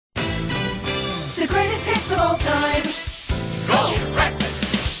Greatest hits of all time. Gold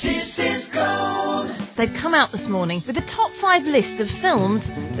breakfast. This is gold. They've come out this morning with a top 5 list of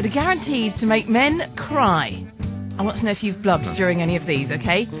films that are guaranteed to make men cry. I want to know if you've blubbed during any of these,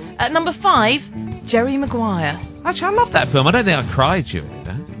 okay? At number 5, Jerry Maguire. Actually, I love that film. I don't think I cried during it,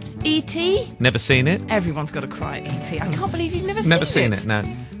 though. E.T. Never seen it. Everyone's got to cry at E.T. I can't believe you've Never seen it, no.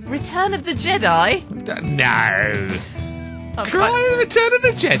 Return of the Jedi. No. I'm Cry Return of the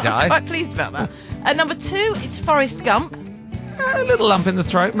Jedi? I'm quite pleased about that. At number 2, it's Forrest Gump. A little lump in the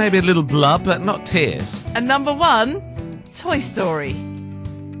throat, maybe a little blub, but not tears. And number 1, Toy Story.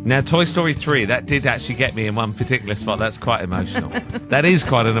 Now, Toy Story 3, that did actually get me in one particular spot. That's quite emotional. That is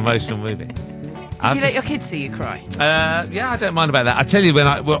quite an emotional movie. Did you let your kids see you cry? Yeah, I don't mind about that. I tell you,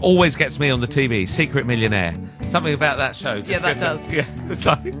 what always gets me on the TV, Secret Millionaire. Something about that show. Yeah, that does. Yeah, it's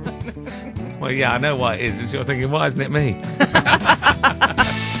like, well, yeah, I know why it is. You're thinking, why isn't it me?